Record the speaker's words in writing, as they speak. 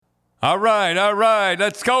All right,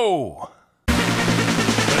 let's go.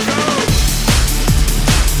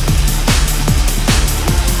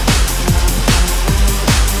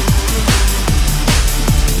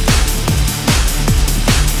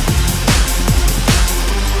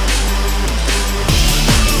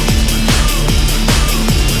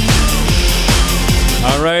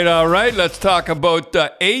 All right. Let's talk about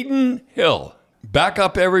Aiden Hill.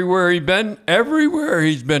 Backup everywhere he's been. Everywhere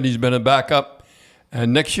he's been a backup.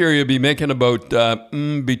 And next year he'll be making about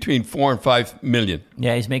between $4 and $5 million.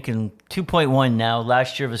 Yeah, he's making 2.1 now.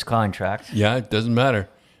 Last year of his contract. Yeah, it doesn't matter.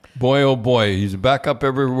 Boy, oh boy, he's a backup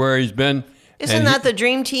everywhere he's been. Isn't that the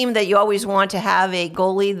dream team that you always want to have a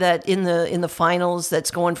goalie that in the finals that's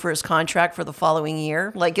going for his contract for the following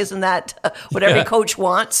year? Like, isn't that what every coach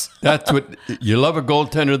wants? That's what you love a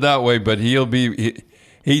goaltender that way, but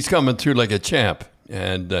he's coming through like a champ,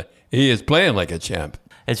 and he is playing like a champ.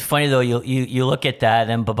 It's funny though. You look at that,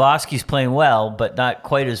 and Bobrovsky's playing well, but not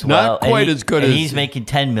quite as well. Not quite as good and as he's making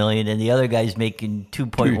 $10 million, and the other guy's making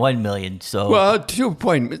 $2.1 million. So 2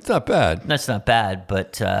 point. It's not bad. That's not bad,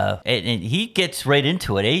 but and he gets right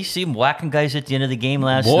into it. You see him whacking guys at the end of the game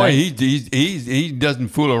last night. Boy, he doesn't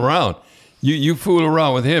fool around. You fool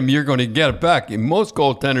around with him, you're going to get it back. And most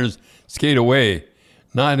goaltenders skate away.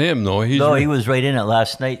 Not him though. He was right in it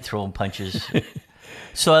last night, throwing punches.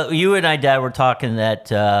 So you and I, Dad, were talking that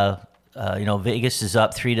Vegas is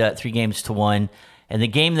up 3-1, and the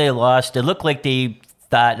game they lost, it looked like they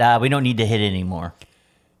thought, we don't need to hit anymore.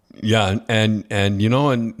 Yeah, and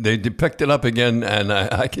they picked it up again, and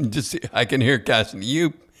I can hear Cassie.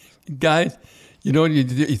 You guys, you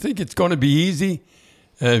think it's going to be easy?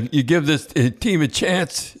 You give this team a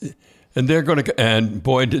chance, and they're going to. And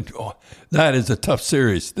boy, that is a tough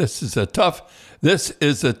series. This is the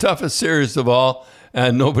toughest series of all.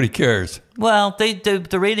 And nobody cares. Well, the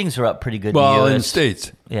ratings are up pretty good. In the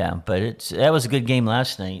States. Yeah, but that was a good game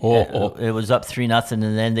last night. It was up 3-0, and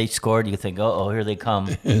then they scored. You think, here they come.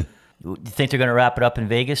 You think they're going to wrap it up in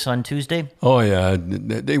Vegas on Tuesday? Oh yeah,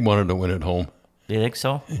 they wanted to win at home. Do you think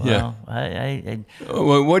so? Yeah.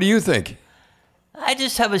 Well, what do you think? I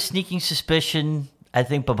just have a sneaking suspicion. I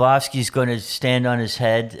think Bobrovsky's going to stand on his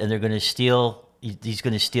head, and they're going to steal. He's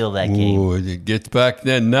going to steal that game. Ooh, it gets back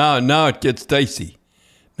then. Now it gets dicey.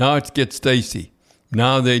 Now it gets dicey.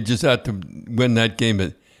 Now they just have to win that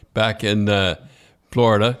game back in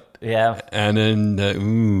Florida. Yeah. And then,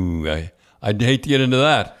 I'd hate to get into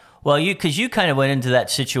that. Well, because you kind of went into that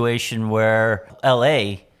situation where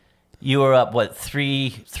L.A., you were up,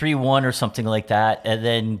 3-1 or something like that, and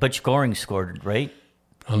then Butch Goring scored, right?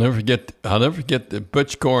 I'll never forget the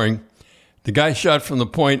Butch Goring. The guy shot from the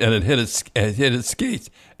point and it hit his skates.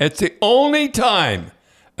 It's the only time,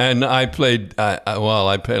 and I played a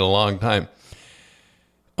long time.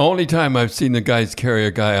 Only time I've seen the guys carry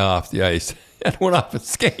a guy off the ice and went off his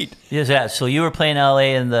skate. Yes, yeah. So you were playing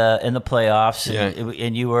LA in the playoffs,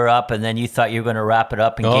 and you were up, and then you thought you were going to wrap it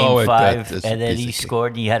up in Game 5, and then he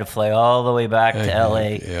scored, and you had to fly all the way back to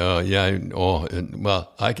LA. Yeah.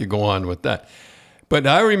 Well, I could go on with that. But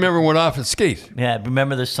I remember went off his skate. Yeah,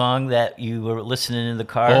 remember the song that you were listening in the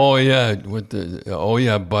car? Oh yeah,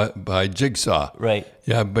 by Jigsaw. Right.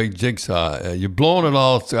 Yeah, big Jigsaw. You're blowing it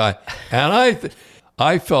all sky, and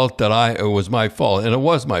I felt that it was my fault, and it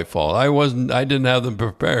was my fault. I didn't have them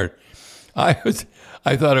prepared. I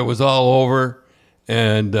thought it was all over,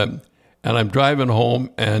 and I'm driving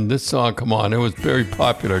home, and this song come on. It was very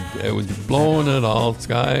popular. It was blowing it all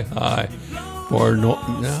sky high. For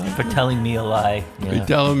telling me a lie. Yeah. For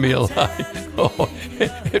telling me a lie. Oh,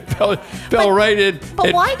 it fell right in.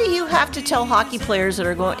 But why do you have to tell hockey players that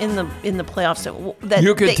are going in the playoffs that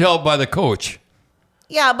you can tell by the coach?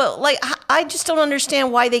 Yeah, but I just don't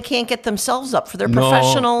understand why they can't get themselves up for their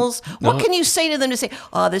professionals. No. What can you say to them to say,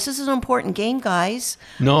 this is an important game, guys?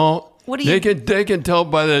 No. What do you? They can tell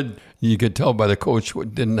by the. You can tell by the coach.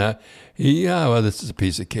 This is a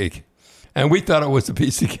piece of cake. And we thought it was a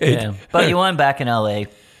piece of cake. Yeah, but you won back in L.A.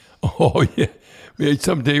 Oh, yeah.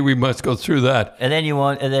 Someday we must go through that. And then you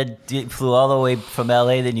flew all the way from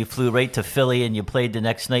L.A., then you flew right to Philly, and you played the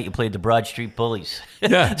next night, you played the Broad Street Bullies.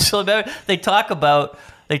 Yeah. So they talk about,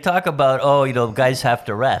 guys have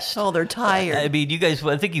to rest. Oh, they're tired. I mean, you guys,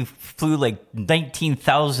 I think you flew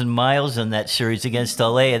 19,000 miles in that series against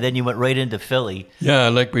L.A., and then you went right into Philly. Yeah,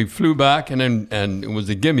 we flew back, and it was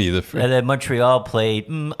a gimme. And then Montreal played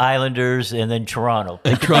Islanders, and then Toronto.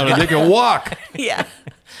 And Toronto, they can walk. Yeah.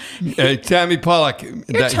 Sammy Pollock.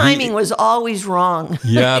 Your timing was always wrong.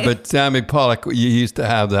 Yeah, but Sammy Pollock, he used to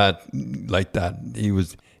have that like that. He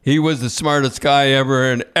was the smartest guy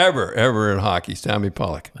ever in hockey, Sammy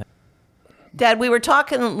Pollock. Dad, we were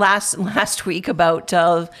talking last week about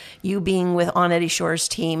you being on Eddie Shore's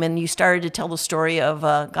team, and you started to tell the story of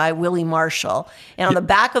a guy, Willie Marshall. And on the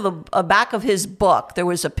back of his book, there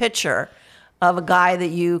was a picture of a guy that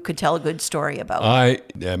you could tell a good story about.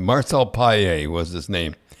 Marcel Paillet was his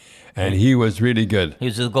name, and he was really good. He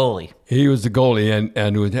was the goalie. He was the goalie,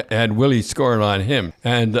 and had Willie scoring on him.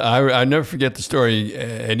 And I never forget the story.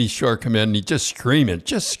 Eddie Shore come in, and he just screaming.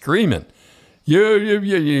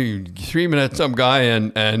 You screaming at some guy,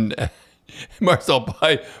 and Marcel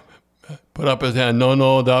Paillet put up his hand.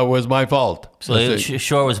 No, that was my fault. So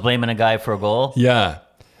Shore was blaming a guy for a goal? Yeah.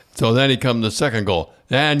 So then he come the second goal.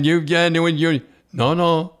 And no,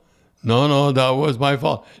 that was my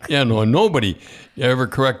fault. Yeah, no, nobody ever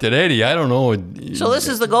corrected Eddie. I don't know. So this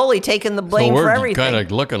is the goalie taking the blame for everything. We're kind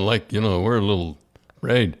of looking like, we're a little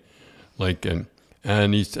afraid. Like,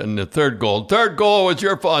 and he said, the third goal was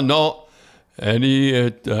your fault. No. Eddie,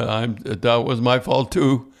 that was my fault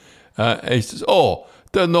too. He says, oh,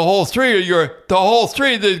 then the whole three of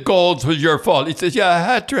the goals was your fault. He says,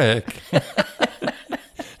 yeah, Hattrick.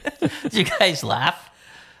 Did you guys laugh?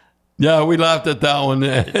 Yeah, we laughed at that one.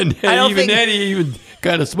 And Eddie even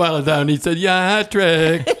kind of smiled at that one. He said, yeah,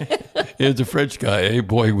 Hattrick. He was a French guy. Hey,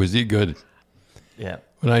 boy, was he good. Yeah.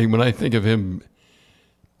 When I think of him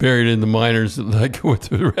buried in the minors, like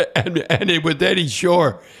with Eddie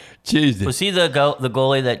Shore, jeez. Was he the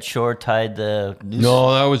goalie that Shore tied the noose?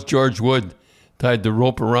 No, that was George Wood. Tied the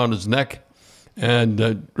rope around his neck and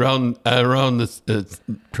around the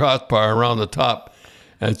crossbar around the top,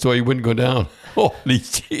 and so he wouldn't go down. Holy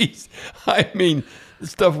jeez! I mean, the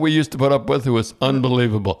stuff we used to put up with was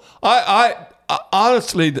unbelievable. I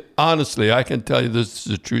honestly, I can tell you this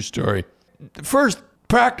is a true story. First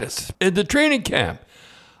practice in the training camp.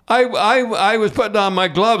 I was putting on my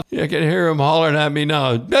gloves. I can hear him hollering at me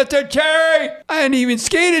now, Mr. Cherry! I hadn't even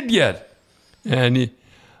skated yet. And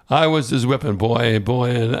I was his whipping boy.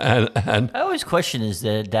 And I always question is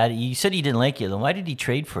that, Daddy, you said he didn't like you. Then why did he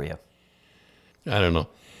trade for you? I don't know.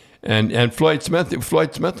 And Floyd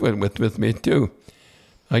Smith went with me too.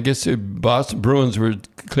 I guess the Boston Bruins were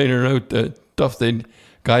cleaning out the stuff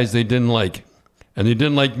guys they didn't like. And they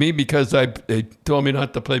didn't like me because they told me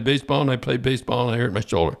not to play baseball, and I played baseball, and I hurt my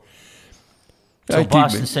shoulder. So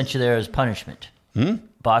Boston sent you there as punishment?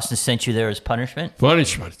 Boston sent you there as punishment?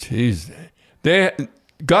 Punishment, jeez.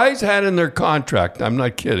 Guys had in their contract, I'm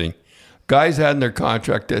not kidding, guys had in their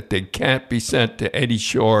contract that they can't be sent to Eddie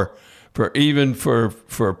Shore for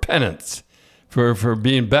penance, for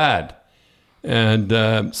being bad.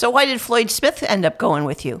 And so why did Floyd Smith end up going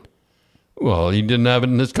with you? Well, he didn't have it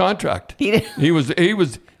in his contract. He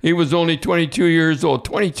was only 22 years old.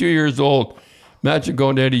 22 years old. Imagine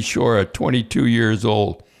going to Eddie Shore at 22 years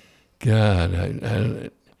old. God,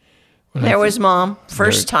 there was Mom,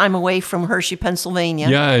 first time away from Hershey, Pennsylvania.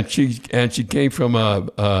 Yeah, and she came from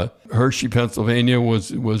Hershey, Pennsylvania. Was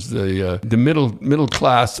the middle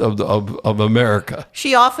class of America.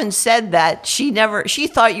 She often said that she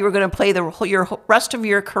thought you were going to play your rest of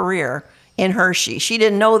your career in Hershey. She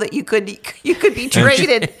didn't know that you could be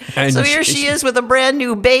traded. So here she is with a brand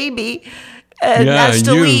new baby. And has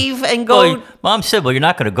to leave and go. Well, Mom said, well, you're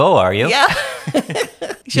not going to go, are you? Yeah.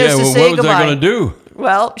 She has to say what was I going to do?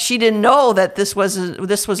 Well, she didn't know that this was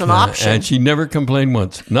an option. And she never complained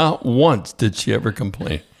once. Not once did she ever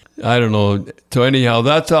complain. I don't know. So anyhow,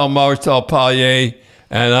 that's how Marcel Paillet,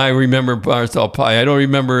 and I remember Marcel Paillet. I don't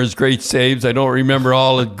remember his great saves. I don't remember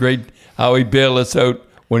all the great, how he bailed us out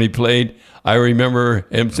when he played. I remember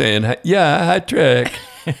him saying, yeah, Hattrick.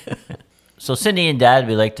 So Cindy and Dad,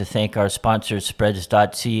 we'd like to thank our sponsors,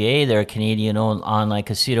 Spreads.ca. They're a Canadian-owned online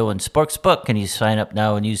casino and sportsbook, and you sign up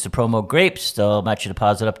now and use the promo GRAPES. They'll match your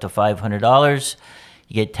deposit up to $500.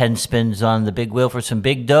 You get 10 spins on the big wheel for some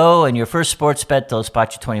big dough, and your first sports bet, they'll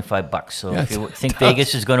spot you $25. So if you think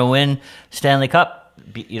Vegas is going to win Stanley Cup,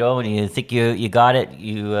 and you think you got it,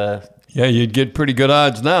 you'd get pretty good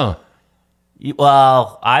odds now.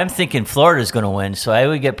 Well, I'm thinking Florida's going to win, so I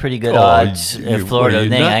would get pretty good odds if Florida.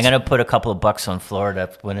 I'm going to put a couple of bucks on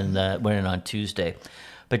Florida winning on Tuesday.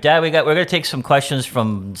 But Dad, we're going to take some questions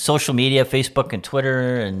from social media, Facebook and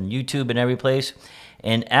Twitter and YouTube and every place.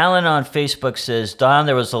 And Alan on Facebook says, Don,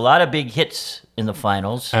 there was a lot of big hits in the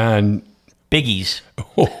finals. And biggies.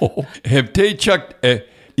 If they chucked,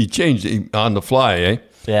 he changed on the fly, eh?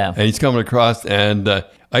 Yeah. And he's coming across, and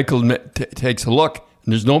Eichel takes a look.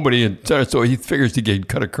 And there's nobody in center, so he figures he can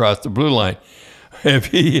cut across the blue line. If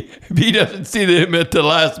he doesn't see him at the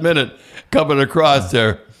last minute coming across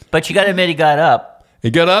there. But you got to admit he got up. He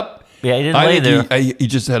got up? Yeah, he didn't lay there. He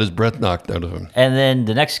just had his breath knocked out of him. And then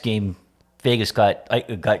the next game, Vegas got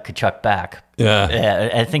Kachuk back. Yeah.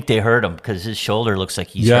 I think they hurt him because his shoulder looks like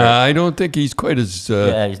he's Yeah, hurt. I don't think he's quite as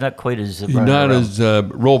He's not quite as he's not as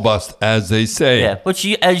robust as they say. Yeah, which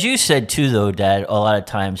as you said too, though, Dad, a lot of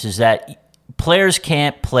times is that players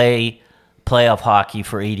can't play playoff hockey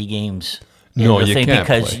for 80 games. No, you can't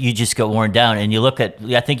because play. you just get worn down. And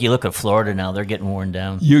I think you look at Florida now; they're getting worn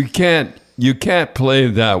down. You can't play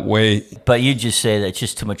that way. But you just say that it's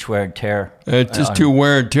just too much wear and tear. It's just too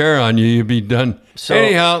wear and tear on you. You'll be done. So,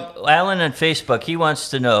 anyhow, Alan on Facebook, he wants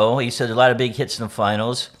to know. He said a lot of big hits in the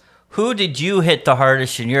finals. Who did you hit the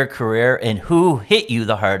hardest in your career, and who hit you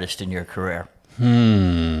the hardest in your career?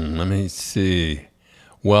 let me see.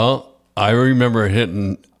 Well, I remember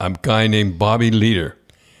hitting a guy named Bobby Leader,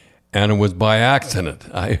 and it was by accident.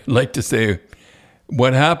 I like to say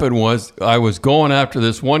what happened was I was going after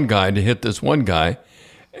this one guy to hit this one guy,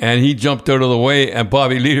 and he jumped out of the way, and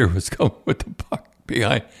Bobby Leader was coming with the puck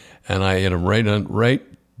behind, and I hit him right on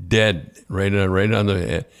the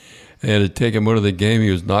head. I had to take him out of the game.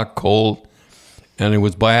 He was knocked cold, and it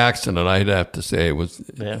was by accident. I'd have to say it was.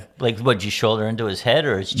 Yeah. Like, what, did you shoulder into his head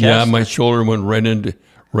or his chest? Yeah, my shoulder went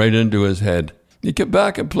right into his head. He came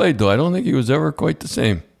back and played, though. I don't think he was ever quite the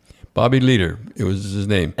same. Bobby Leader, it was his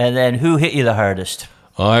name. And then who hit you the hardest?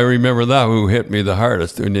 I remember that, who hit me the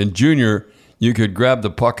hardest. And in junior, you could grab the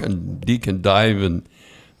puck and deke and dive, and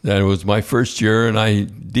that was my first year, and I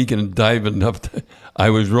deke and diving up. I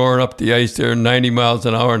was roaring up the ice there 90 miles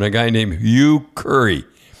an hour, and a guy named Hugh Curry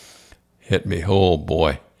hit me. Oh,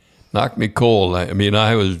 boy. Knocked me cold. I mean,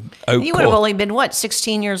 I was out You would have only been,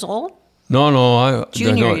 16 years old? No.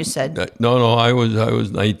 Junior, you said. No, I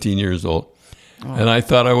was 19 years old. Oh. And I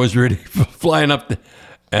thought I was ready for flying up,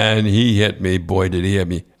 and he hit me. Boy, did he hit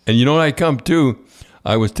me. And you know when I come to,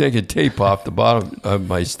 I was taking tape off the bottom of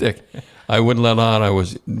my stick. I wouldn't let on.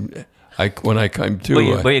 When I came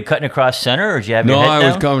to. Were you cutting across center, or did you have your head down? No, I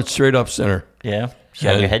was coming straight up center. Yeah? Did you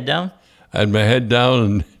have your head down? I had my head down,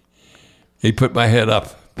 and he put my head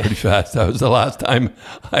up pretty fast. That was the last time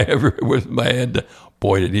I ever, with my head down.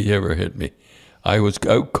 Boy, did he ever hit me. I was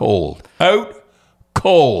out cold. Out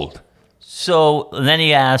cold. So then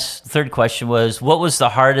he asked, third question was, what was the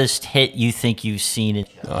hardest hit you think you've seen?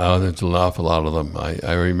 Oh, there's an awful lot of them.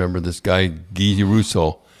 I remember this guy, Guy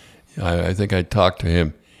Russo. I think I talked to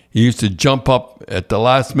him. He used to jump up at the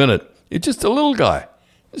last minute. It's just a little guy.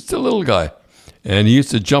 And he used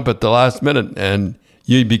to jump at the last minute, and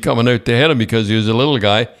you'd be coming out to hit him because he was a little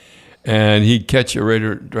guy, and he'd catch you right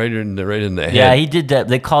in the head. Yeah, he did that.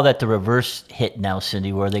 They call that the reverse hit now,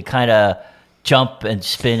 Cindy, where they kind of jump and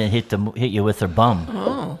spin and hit you with their bum.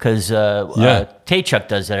 Because Taychuk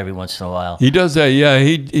does that every once in a while. He does that. Yeah,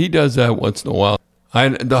 he does that once in a while.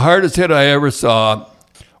 The hardest hit I ever saw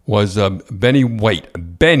was Benny White.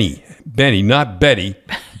 Benny, not Betty.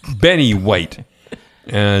 Benny White,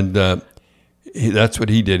 and that's what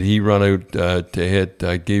he did. He run out to hit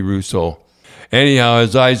Guy Russo. Anyhow,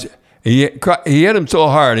 his eyes. He hit him so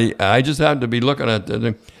hard. I just happened to be looking at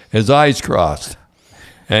his eyes crossed.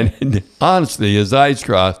 And honestly, his eyes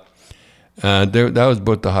crossed. That was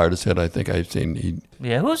about the hardest hit I think I've seen.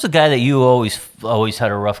 Who was the guy that you always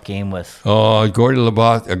had a rough game with? Oh, a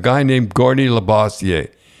guy named Gordy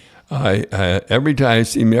Labossiere. Every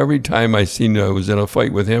time I seen I was in a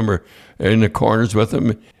fight with him or in the corners with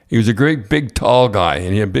him, he was a great big tall guy,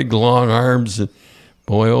 and he had big long arms. And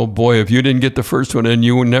boy, oh boy, if you didn't get the first one in,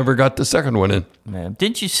 you never got the second one in. Man,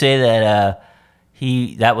 didn't you say that?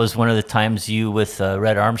 That was one of the times you with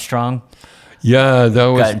Red Armstrong. Yeah, that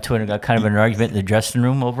was got into kind of an argument in the dressing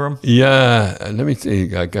room over him. Yeah, let me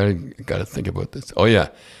see. I gotta think about this. Oh yeah,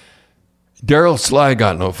 Daryl Sly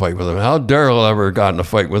got in a fight with him. How Daryl ever got in a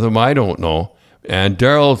fight with him, I don't know. And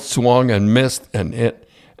Daryl swung and missed and hit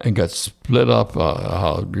and got split up.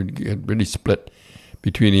 Really split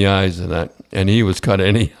between the eyes and that. And he was cut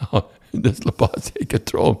anyhow. This Labossiere could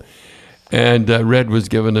throw him. And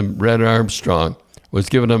Red Armstrong was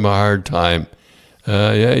giving him a hard time.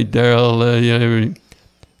 Hey, Daryl.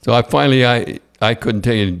 So I couldn't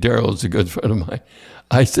take it. Daryl's a good friend of mine.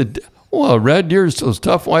 I said, well, Red, you're so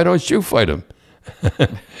tough. Why don't you fight him?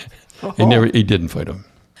 He didn't fight him.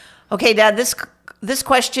 Okay, Dad, this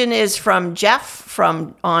question is from Jeff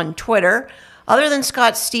on Twitter. Other than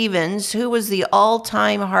Scott Stevens, who was the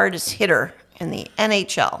all-time hardest hitter in the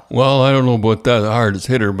NHL? Well, I don't know about that, the hardest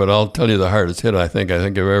hitter, but I'll tell you the hardest hit I think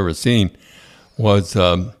I've ever seen was,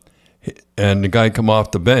 and the guy come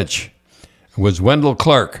off the bench, was Wendell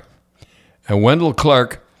Clark. And Wendell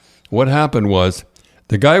Clark, what happened was,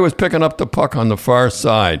 the guy was picking up the puck on the far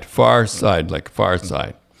side. In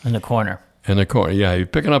the corner. In the corner, yeah, he was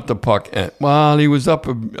picking up the puck. And, well, he was up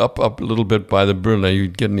a little bit by the Brunel. He was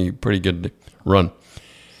getting a pretty good run.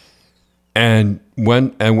 And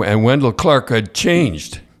Wendell Clark had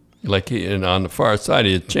changed. And on the far side,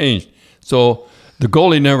 he had changed. So the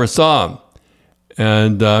goalie never saw him.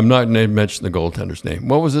 And I'm not going to mention the goaltender's name.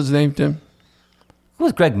 What was his name, Tim? It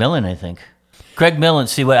was Greg Millen, I think. Greg Millen,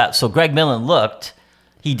 so Greg Millen looked.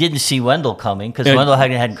 He didn't see Wendell coming because Wendell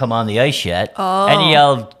hadn't come on the ice yet. Oh. And he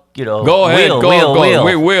yelled, go ahead,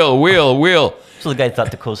 wheel. So the guy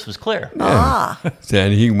thought the coast was clear. Yeah.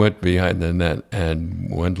 And he went behind the net, and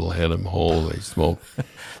Wendell hit him. Holy smoke!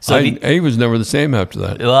 So he was never the same after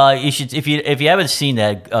that. Well, you should if you haven't seen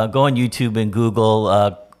that, go on YouTube and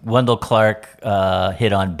Google Wendell Clark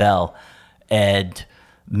hit on Bell, and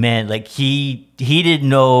man, like he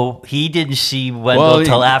didn't see Wendell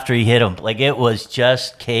until after he hit him. Like it was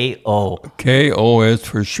just KO. KO is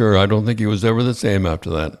for sure. I don't think he was ever the same after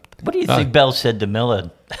that. What do you think Bell said to Millen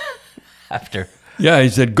after? Yeah, he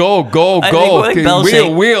said, go. Wheel.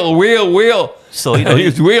 So he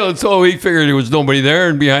was wheeling, so he figured there was nobody there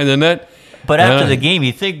and behind the net. But after the game,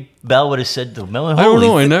 you think Bell would have said to Millen, I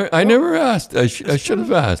don't know. I never asked. I should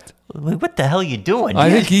have asked. What the hell are you doing?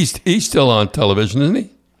 I think he's still on television, isn't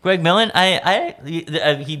he? Greg Millen,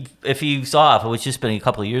 if he's off, it was just been a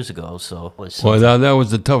couple of years ago. So that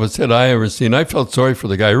was the toughest hit I ever seen. I felt sorry for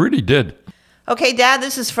the guy. I really did. Okay, Dad,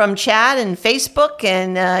 this is from Chad and Facebook,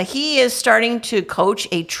 and he is starting to coach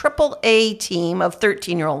a AAA team of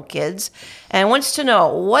 13-year-old kids and wants to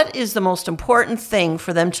know what is the most important thing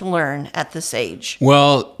for them to learn at this age.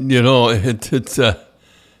 Well, it's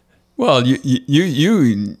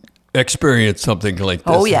you experience something like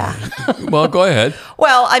this. Oh, yeah. Well, go ahead.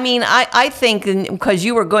 Well, I mean, I think because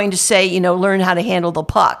you were going to say, learn how to handle the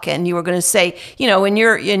puck. And you were going to say, in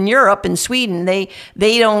Europe, in Sweden, they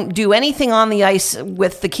don't do anything on the ice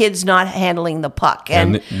with the kids not handling the puck.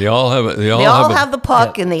 And they all have it. They all have the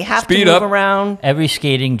puck, and they have to move around. Every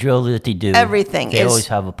skating drill that they do. Everything. They always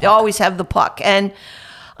have a puck. They always have the puck. And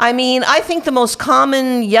I mean, I think the most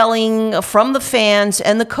common yelling from the fans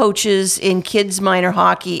and the coaches in kids minor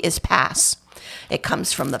hockey is pass. It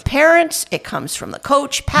comes from the parents. It comes from the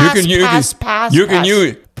coach. Pass.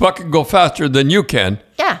 Puck can go faster than you can.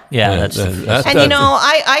 Yeah. That's and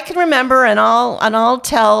I can remember, and I'll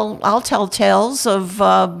tell tales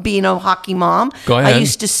of being a hockey mom. Go ahead. I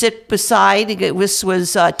used to sit beside. This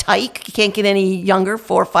was Tyke. You can't get any younger,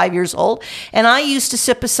 4 or 5 years old, and I used to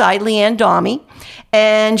sit beside Leanne Domi,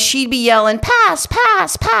 and she'd be yelling, "Pass,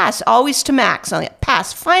 pass, pass," always to Max.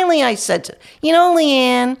 Pass. Finally, I said,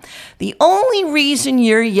 Leanne, the only reason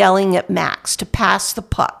you're yelling at Max to pass the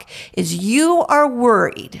puck is you are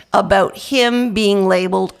worried about him being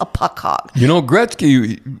labeled a puck hog.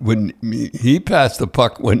 Gretzky, when he passed the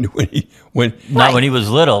puck, when he was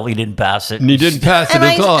little, he didn't pass it. And he didn't pass it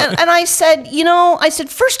at all. And I said,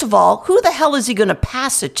 first of all, who the hell is he going to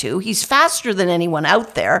pass it to? He's faster than anyone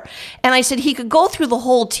out there. And I said, he could go through the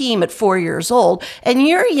whole team at 4 years old, and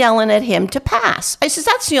you're yelling at him to pass. I said,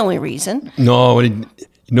 that's the only reason. No,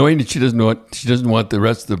 she doesn't want the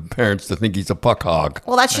rest of the parents to think he's a puck hog.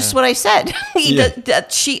 Well, that's just what I said.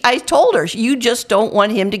 I told her, you just don't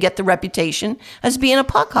want him to get the reputation as being a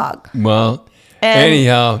puck hog. Well,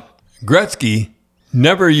 anyhow, Gretzky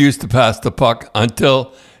never used to pass the puck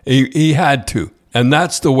until he had to, and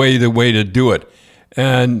that's the way to do it.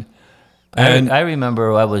 And I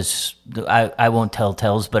remember I won't tell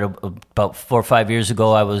tales, but about 4 or 5 years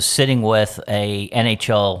ago, I was sitting with a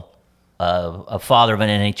NHL. A father of an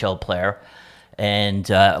NHL player,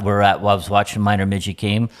 and I was watching a minor midget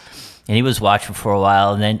game, and he was watching for a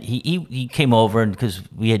while, and then he came over, and because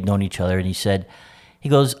we had known each other, and he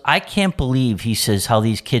goes, I can't believe, he says, how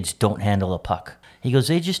these kids don't handle a puck. He goes,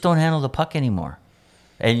 they just don't handle the puck anymore.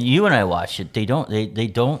 And you and I watched it. They don't. Well,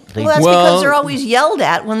 that's because they're always yelled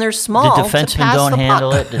at when they're small. The defensemen don't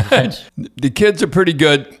handle it. The kids are pretty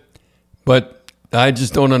good, but I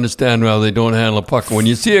just don't understand how they don't handle a puck. When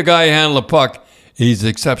you see a guy handle a puck, he's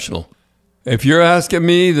exceptional. If you're asking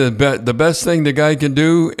me, the best thing the guy can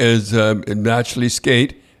do is naturally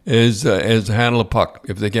skate, is handle a puck.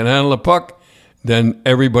 If they can handle a puck, then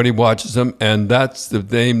everybody watches them, and that's the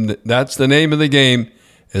name. That's the name of the game,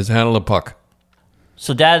 is handle a puck.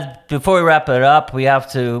 So, Dad, before we wrap it up, we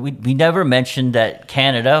have to. We never mentioned that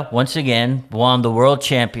Canada once again won the World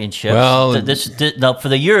Championships. Well, now for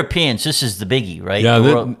the Europeans, this is the biggie, right?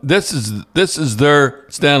 Yeah, this is their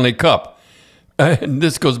Stanley Cup, and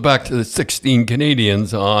this goes back to the 16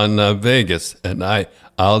 Canadians on Vegas, and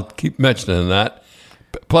I'll keep mentioning that.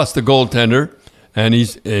 Plus the goaltender, and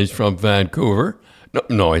he's from Vancouver.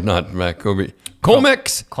 No, he's not from Vancouver.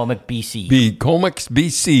 Comex, BC. Comex,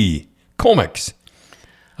 BC. Comics.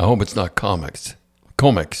 I hope it's not comics.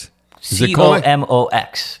 Comics. Is it comic?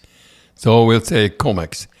 Comox. So we'll say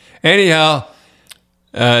comics. Anyhow,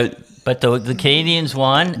 But the Canadians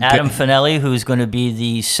won. Adam Finelli, who's going to be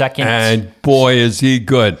the second. and boy, is he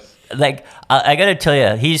good. Like I got to tell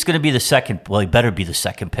you, he's going to be the second. Well, he better be the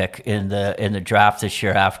second pick in the draft this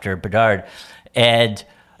year after Bedard. And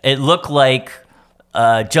it looked like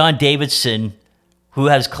John Davidson, who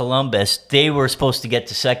has Columbus, they were supposed to get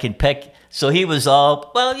the second pick. So he was all,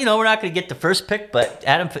 well, we're not going to get the first pick, but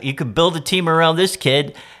Adam, you could build a team around this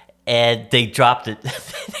kid. And they dropped it.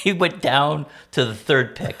 They went down to the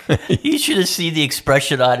third pick. You should have seen the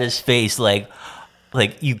expression on his face, like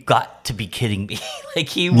you got to be kidding me. Like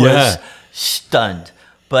he was stunned.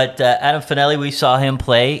 But Adam Finelli, we saw him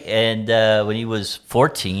play, and when he was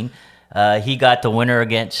 14, he got the winner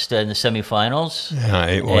against in the semifinals.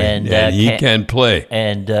 And he can play.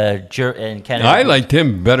 And Canada. I liked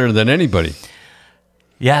him better than anybody.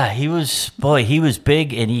 Yeah, he was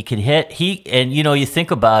big and he could hit. You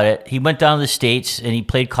think about it, he went down to the States and he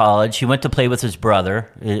played college. He went to play with his brother.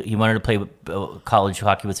 He wanted to play college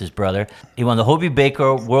hockey with his brother. He won the Hobie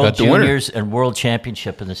Baker World Juniors and World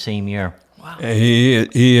Championship in the same year. Wow.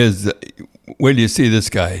 He is, where do you see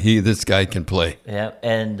this guy? This guy can play. Yeah,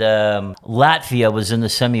 and Latvia was in the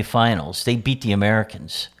semifinals. They beat the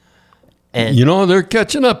Americans. And they're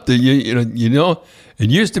catching up. It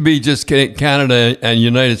used to be just Canada and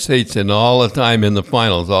United States and all the time in the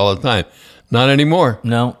finals, all the time. Not anymore.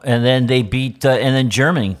 No, and then they beat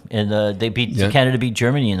Germany, and Canada beat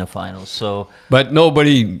Germany in the finals. So, but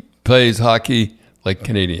nobody plays hockey like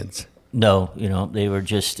Canadians. No, they were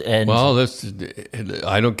just. I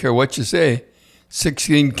don't care what you say.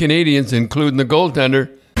 16 Canadians, including the goaltender.